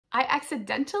I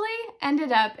accidentally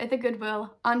ended up at the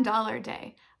Goodwill on Dollar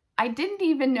Day. I didn't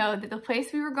even know that the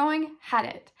place we were going had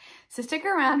it. So stick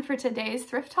around for today's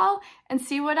thrift haul and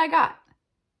see what I got.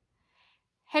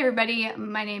 Hey everybody,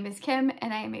 my name is Kim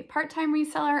and I am a part-time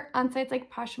reseller on sites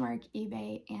like Poshmark,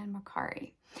 eBay, and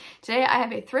Mercari. Today I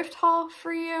have a thrift haul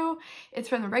for you. It's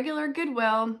from the regular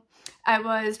Goodwill. I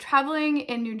was traveling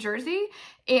in New Jersey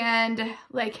and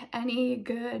like any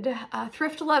good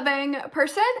thrift-loving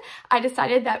person, I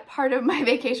decided that part of my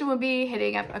vacation would be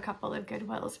hitting up a couple of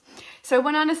Goodwills. So I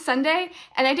went on a Sunday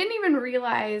and I didn't even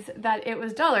realize that it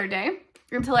was Dollar Day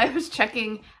until I was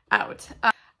checking out.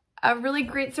 A really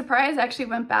great surprise. I actually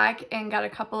went back and got a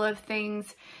couple of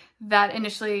things that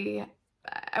initially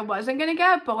I wasn't gonna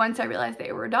get, but once I realized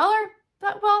they were $1, I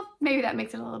thought, well, maybe that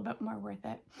makes it a little bit more worth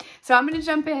it. So I'm gonna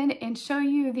jump in and show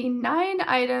you the 9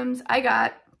 items I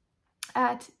got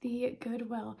at the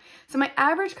Goodwill. So my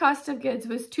average cost of goods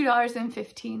was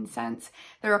 $2.15.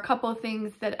 There were a couple of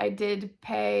things that I did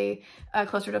pay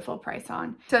closer to full price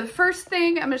on. So the first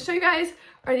thing I'm gonna show you guys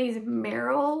are these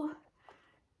Merrell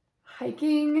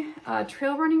hiking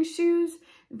trail running shoes.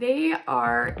 They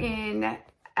are in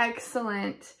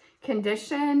excellent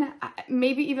condition,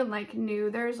 maybe even like new.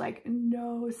 There's like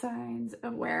no signs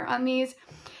of wear on these.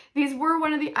 These were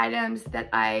one of the items that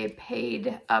I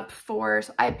paid up for.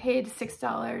 So I paid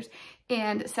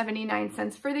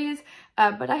 $6.79 for these,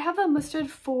 but I have them listed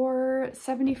for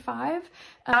 $75.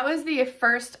 That was the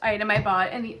first item I bought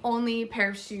and the only pair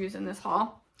of shoes in this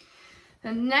haul.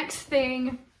 The next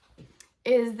thing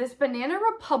is this Banana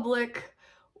Republic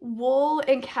wool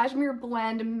and cashmere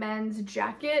blend men's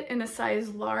jacket in a size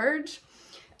large.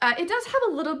 It does have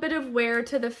a little bit of wear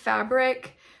to the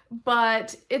fabric,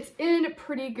 but it's in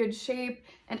pretty good shape,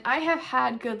 and I have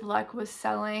had good luck with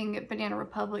selling Banana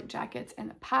Republic jackets in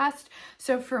the past.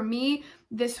 So for me,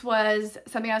 this was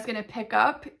something I was gonna pick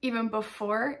up even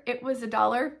before it was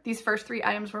 $1. These first 3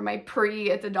 items were my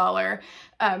it's $1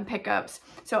 pickups.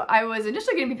 So I was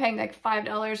initially gonna be paying like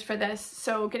 $5 for this.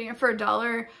 So getting it for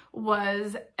 $1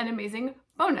 was an amazing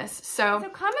bonus. So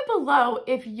comment below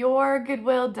if your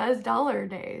Goodwill does Dollar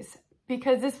Days,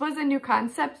 because this was a new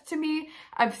concept to me.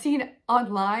 I've seen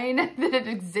online that it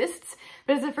exists,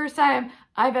 but it's the first time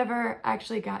I've ever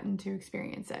actually gotten to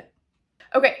experience it.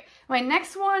 Okay, my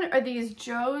next one are these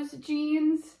Joe's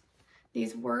jeans.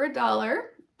 These were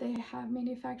 $1. They have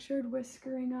manufactured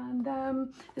whiskering on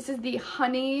them. This is the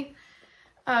honey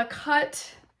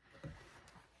cut.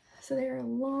 So they're a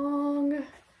long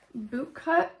boot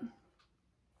cut.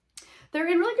 They're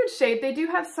in really good shape. They do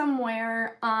have some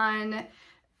wear on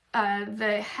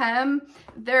the hem.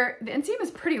 The inseam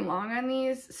is pretty long on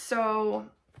these, so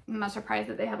I'm not surprised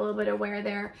that they have a little bit of wear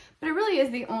there, but it really is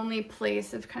the only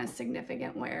place of kind of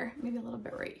significant wear, maybe a little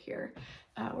bit right here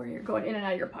where you're going in and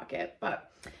out of your pocket.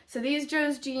 But so these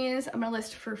Joe's jeans I'm gonna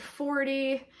list for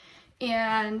 $40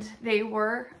 and they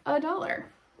were $1.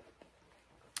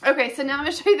 Okay, so now I'm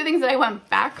gonna show you the things that I went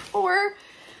back for.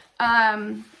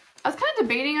 I was kind of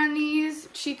debating on these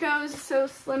Chico's So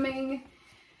Slimming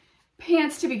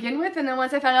pants to begin with, and then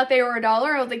once I found out they were $1,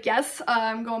 I was like, yes,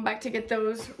 I'm going back to get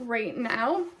those right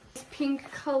now. This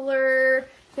pink color,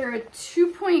 they're a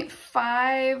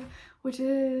 2.5, which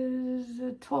is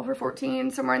a 12 or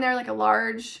 14, somewhere in there, like a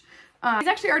large. These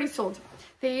actually already sold.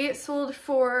 They sold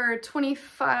for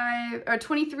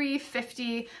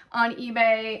 $23.50 on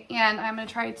eBay, and I'm gonna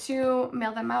try to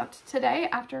mail them out today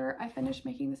after I finish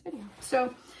making this video.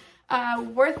 So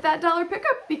worth that $1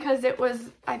 pickup, because it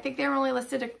was, I think they were only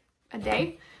listed a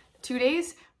day, 2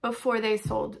 days before they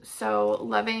sold. So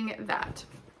loving that.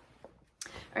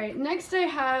 All right, next I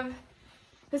have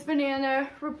this Banana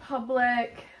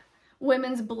Republic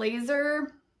women's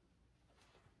blazer.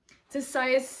 It's a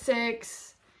size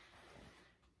 6.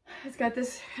 It's got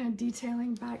this kind of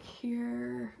detailing back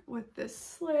here with this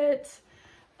slit.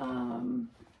 So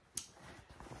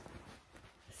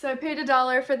I paid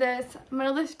 $1 for this. I'm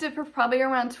gonna list it for probably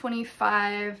around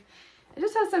 $25. It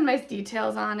just has some nice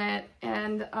details on it,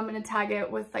 and I'm gonna tag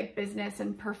it with like business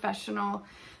and professional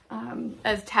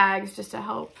as tags just to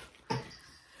help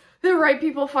the right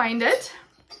people find it.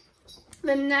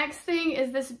 The next thing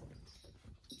is this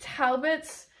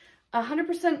Talbot's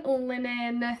 100%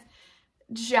 linen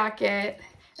jacket.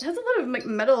 It has a lot of like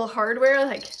metal hardware,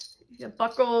 like the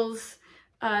buckles.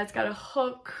 It's got a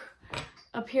hook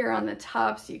up here on the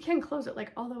top, so you can close it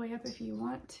like all the way up if you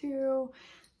want to.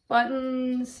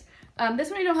 Buttons.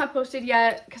 This one I don't have posted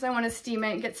yet because I want to steam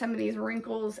it and get some of these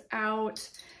wrinkles out.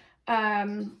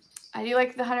 I do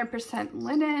like the 100%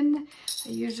 linen. I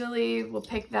usually will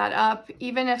pick that up,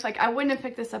 even if like I wouldn't have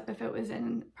picked this up if it was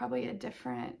in probably a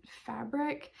different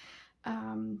fabric.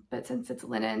 but since it's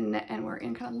linen and we're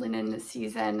in kind of linen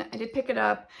season, I did pick it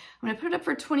up. I'm gonna put it up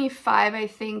for 25, I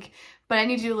think, but I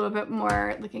need to do a little bit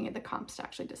more looking at the comps to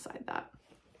actually decide that.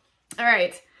 All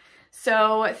right,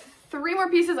 so 3 more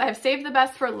pieces. I have saved the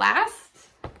best for last,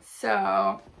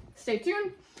 so stay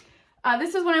tuned.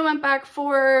 This is when I went back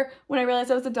for when I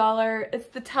realized it was $1. It's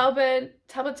the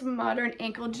Talbot's Modern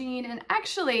Ankle Jean, and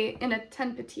actually in a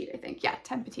 10 petite, I think. Yeah,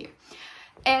 10 petite.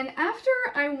 And after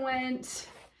I went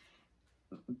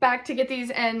back to get these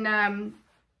and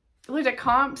looked at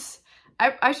comps,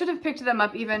 I should have picked them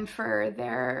up even for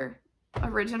their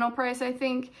original price, I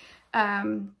think,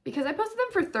 because I posted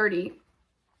them for 30.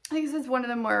 I think this is one of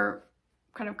the more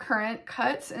kind of current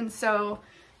cuts, and so,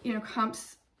 you know,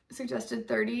 comps suggested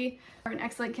 30 are in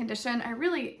excellent condition. I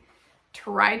really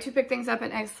try to pick things up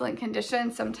in excellent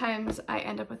condition. Sometimes I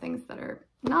end up with things that are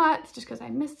not, just because I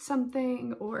missed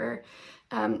something, or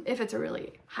if it's a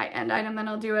really high-end item, then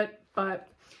I'll do it, but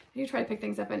I do try to pick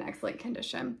things up in excellent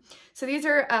condition. So these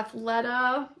are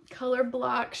Athleta Color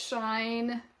Block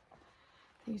Shine.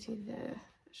 You see the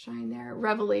shine there.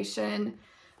 Revelation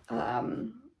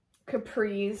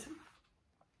capris.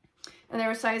 And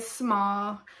they're a size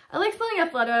small. I like selling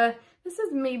Athleta. This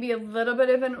is maybe a little bit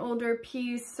of an older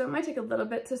piece, so it might take a little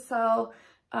bit to sell,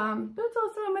 but it's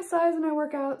also my size and I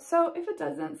work out, so if it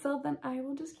doesn't sell, then I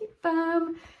will just keep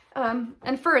them.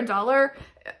 And for $1,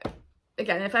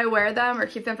 again, if I wear them or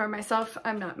keep them for myself,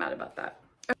 I'm not mad about that.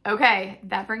 Okay,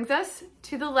 that brings us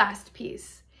to the last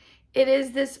piece. It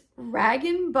is this Rag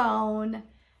 & Bone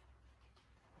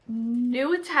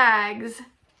new tags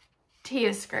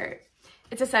Tia skirt.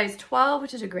 It's a size 12,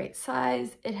 which is a great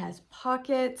size. It has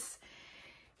pockets.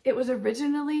 It was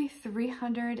originally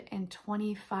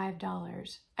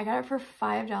 $325. I got it for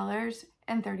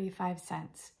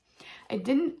 $5.35. I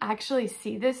didn't actually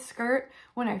see this skirt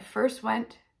when I first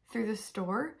went through the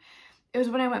store. It was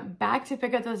when I went back to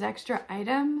pick up those extra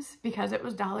items, because it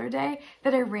was Dollar Day,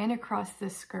 that I ran across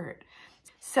this skirt.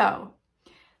 So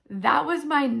that was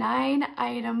my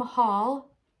 9-item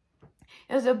haul.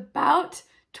 It was about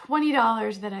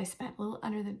 $20 that I spent, a little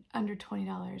under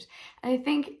 $20. And I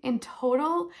think in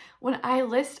total, when I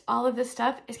list all of this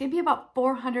stuff, it's gonna be about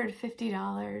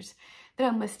 $450 that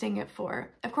I'm listing it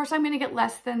for. Of course, I'm gonna get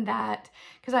less than that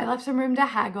because I left some room to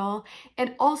haggle.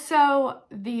 And also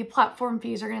the platform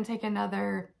fees are gonna take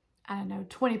another, I don't know,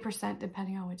 20%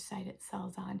 depending on which site it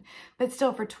sells on. But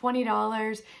still, for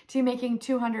 $20 to be making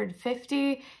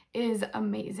 $250 is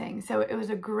amazing. So it was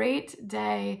a great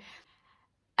day.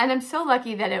 And I'm so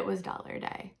lucky that it was Dollar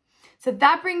Day. So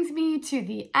that brings me to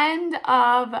the end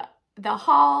of the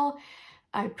haul.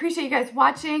 I appreciate you guys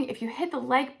watching. If you hit the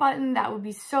like button, that would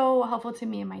be so helpful to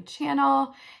me and my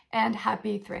channel. And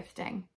happy thrifting.